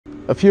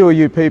A few of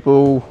you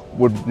people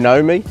would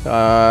know me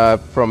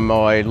from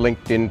my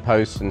LinkedIn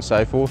posts and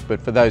so forth, but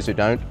for those who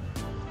don't,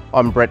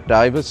 I'm Brett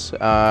Davis.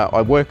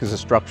 I work as a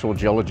structural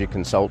geology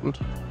consultant,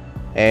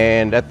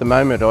 and at the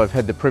moment I've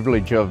had the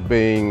privilege of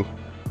being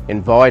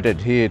invited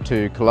here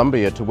to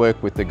Colombia to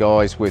work with the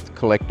guys with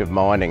Collective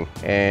Mining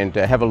and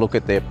to have a look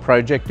at their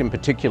project, in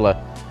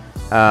particular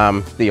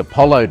the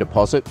Apollo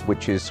deposit,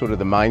 which is sort of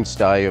the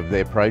mainstay of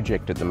their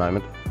project at the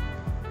moment.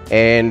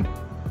 And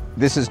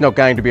this is not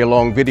going to be a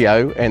long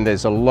video, and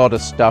there's a lot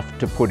of stuff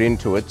to put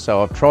into it,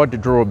 so I've tried to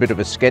draw a bit of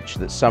a sketch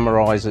that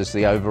summarises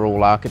the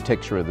overall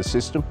architecture of the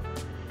system.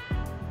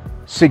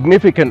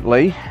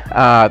 Significantly,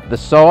 the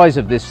size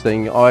of this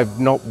thing,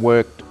 I've not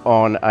worked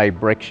on a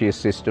breccia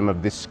system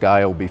of this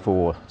scale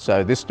before.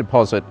 So this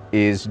deposit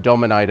is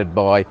dominated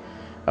by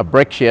a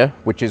breccia,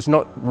 which is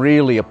not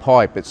really a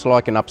pipe, it's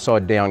like an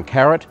upside down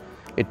carrot.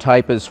 It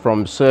tapers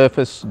from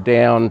surface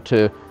down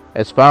to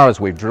as far as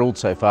we've drilled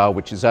so far,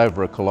 which is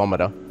over 1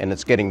 kilometre, and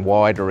it's getting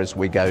wider as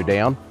we go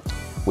down.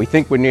 We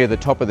think we're near the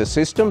top of the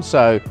system,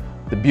 so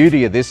the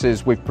beauty of this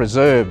is we've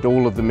preserved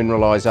all of the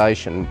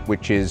mineralisation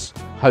which is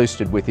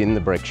hosted within the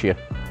breccia.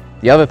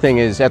 The other thing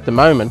is, at the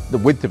moment, the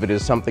width of it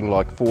is something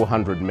like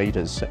 400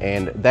 metres,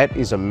 and that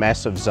is a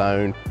massive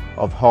zone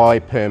of high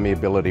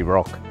permeability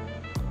rock.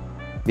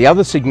 The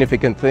other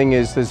significant thing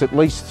is there's at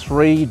least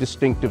 3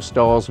 distinctive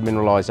styles of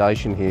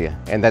mineralisation here,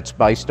 and that's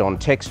based on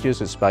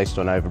textures, it's based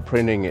on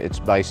overprinting, it's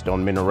based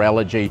on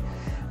mineralogy,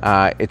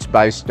 it's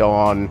based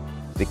on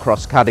the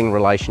cross-cutting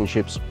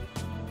relationships.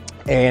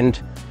 And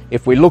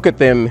if we look at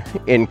them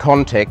in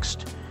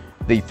context,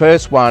 the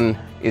first one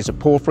is a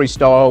porphyry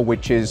style,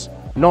 which is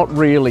not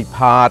really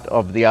part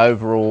of the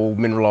overall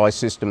mineralised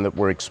system that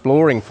we're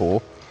exploring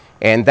for,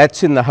 and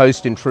that's in the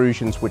host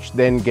intrusions, which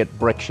then get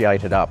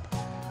brecciated up.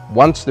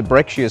 Once the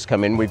breccias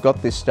come in, we've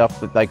got this stuff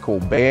that they call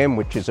BAM,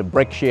 which is a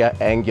breccia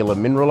angular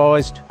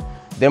mineralised.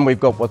 Then we've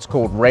got what's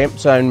called ramp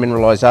zone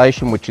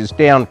mineralisation, which is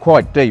down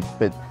quite deep,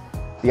 but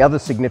the other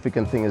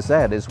significant thing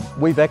is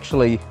we've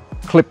actually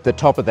clipped the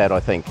top of that, I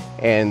think,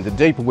 and the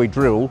deeper we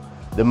drill,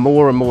 the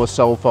more and more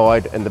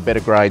sulphide and the better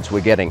grades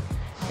we're getting.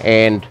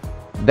 And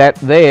that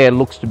there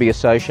looks to be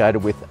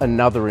associated with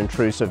another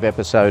intrusive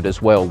episode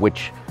as well,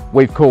 which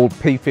we've called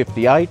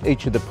P58.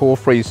 Each of the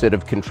porphyries that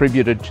have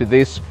contributed to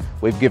this,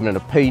 we've given it a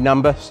P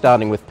number,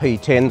 starting with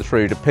P10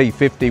 through to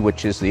P50,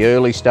 which is the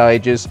early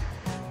stages.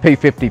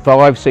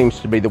 P55 seems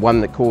to be the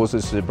one that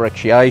causes the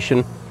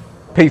brecciation.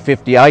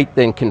 P58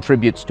 then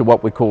contributes to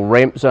what we call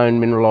ramp zone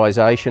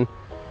mineralisation.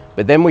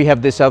 But then we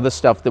have this other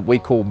stuff that we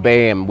call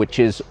BAM, which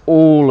is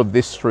all of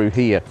this through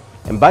here.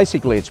 And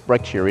basically it's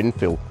breccia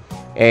infill.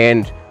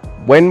 And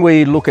when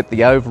we look at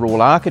the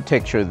overall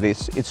architecture of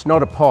this, it's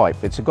not a pipe,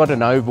 it's got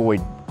an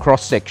ovoid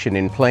cross-section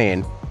in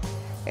plan,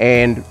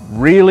 and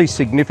really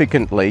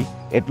significantly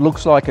it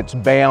looks like it's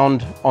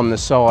bound on the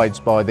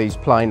sides by these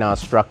planar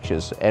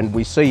structures, and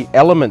we see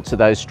elements of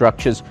those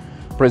structures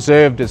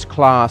preserved as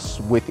clasts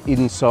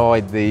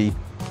inside the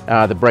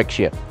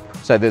breccia.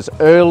 So there's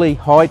early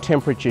high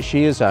temperature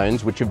shear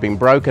zones which have been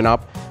broken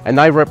up, and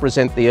they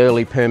represent the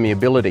early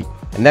permeability,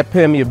 and that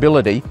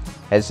permeability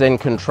has then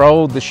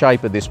controlled the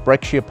shape of this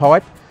breccia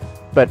pipe.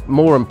 But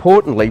more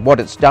importantly, what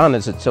it's done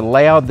is it's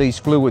allowed these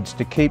fluids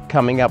to keep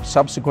coming up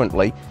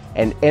subsequently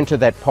and enter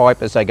that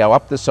pipe as they go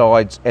up the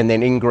sides and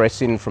then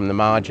ingress in from the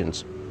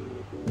margins.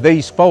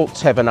 These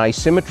faults have an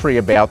asymmetry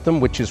about them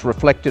which is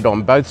reflected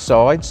on both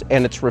sides,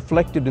 and it's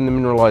reflected in the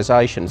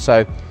mineralisation.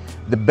 So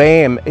the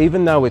BAM,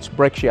 even though it's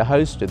breccia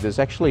hosted, there's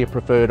actually a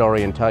preferred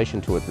orientation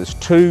to it. There's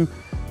 2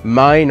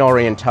 main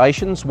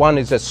orientations. One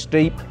is a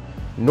steep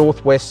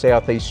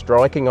northwest-southeast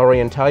striking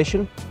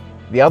orientation.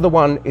 The other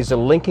one is a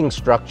linking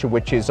structure,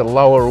 which is a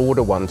lower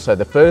order one. So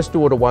the first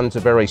order ones are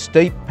very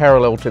steep,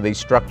 parallel to these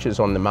structures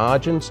on the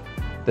margins.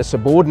 The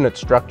subordinate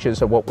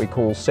structures are what we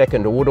call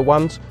second order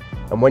ones.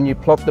 And when you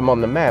plot them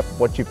on the map,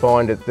 what you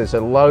find is there's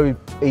a low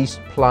east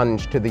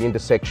plunge to the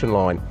intersection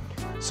line.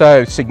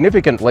 So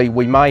significantly,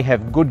 we may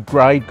have good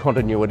grade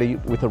continuity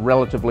with a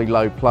relatively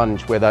low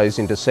plunge where those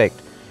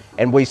intersect.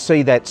 And we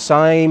see that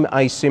same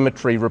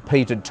asymmetry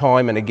repeated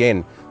time and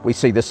again. We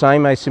see the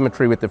same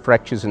asymmetry with the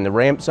fractures in the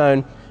ramp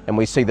zone, and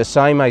we see the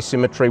same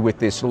asymmetry with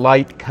this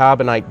late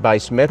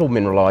carbonate-based metal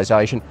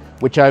mineralisation,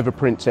 which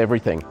overprints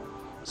everything.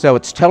 So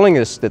it's telling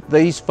us that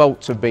these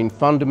faults have been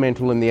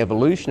fundamental in the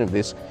evolution of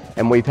this,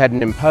 and we've had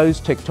an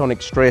imposed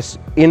tectonic stress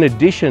in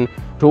addition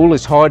to all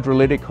this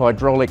hydrolytic,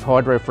 hydraulic,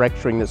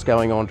 hydrofracturing that's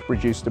going on to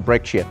produce the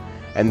breccia.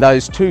 And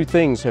those 2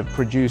 things have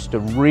produced a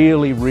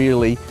really,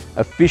 really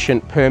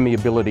efficient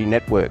permeability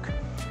network.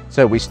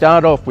 So we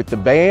start off with the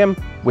BAM,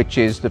 which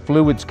is the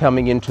fluids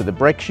coming into the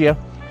breccia.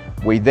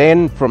 We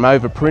then, from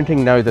overprinting,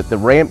 know that the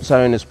ramp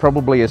zone is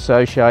probably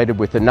associated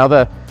with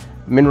another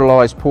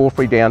mineralised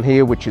porphyry down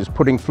here, which is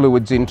putting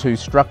fluids into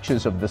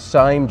structures of the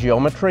same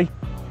geometry.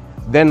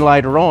 Then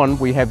later on,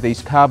 we have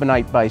these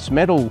carbonate-based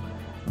metal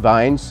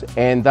veins,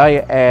 and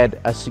they add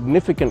a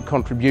significant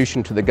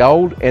contribution to the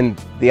gold.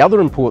 And the other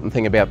important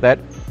thing about that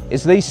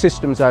is these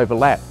systems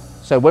overlap.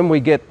 So when we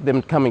get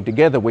them coming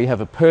together, we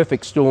have a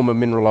perfect storm of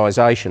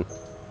mineralisation.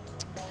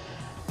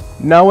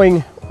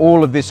 Knowing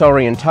all of this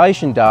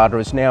orientation data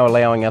is now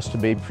allowing us to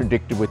be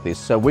predictive with this,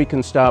 so we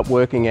can start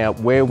working out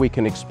where we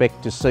can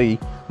expect to see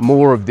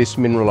more of this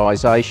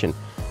mineralisation.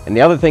 And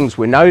the other things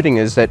we're noting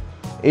is that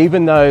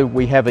even though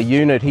we have a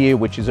unit here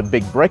which is a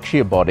big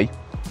breccia body,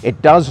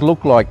 it does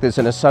look like there's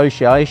an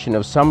association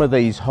of some of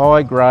these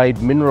high-grade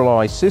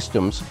mineralised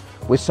systems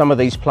with some of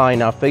these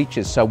planar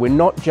features. So we're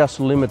not just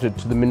limited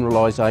to the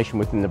mineralisation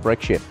within the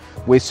breccia.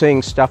 We're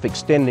seeing stuff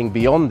extending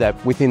beyond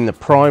that within the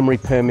primary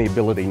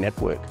permeability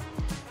network.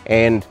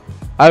 And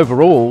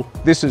overall,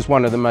 this is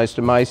one of the most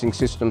amazing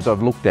systems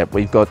I've looked at.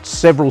 We've got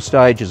several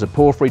stages of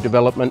porphyry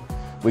development.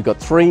 We've got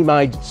 3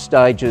 major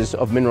stages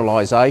of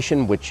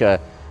mineralisation, which are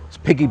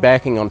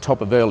piggybacking on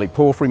top of early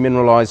porphyry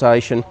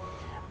mineralisation.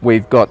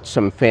 We've got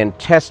some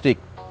fantastic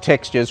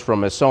textures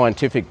from a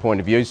scientific point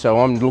of view. So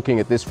I'm looking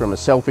at this from a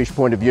selfish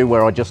point of view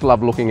where I just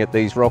love looking at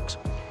these rocks.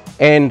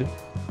 And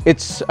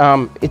it's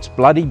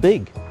bloody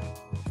big.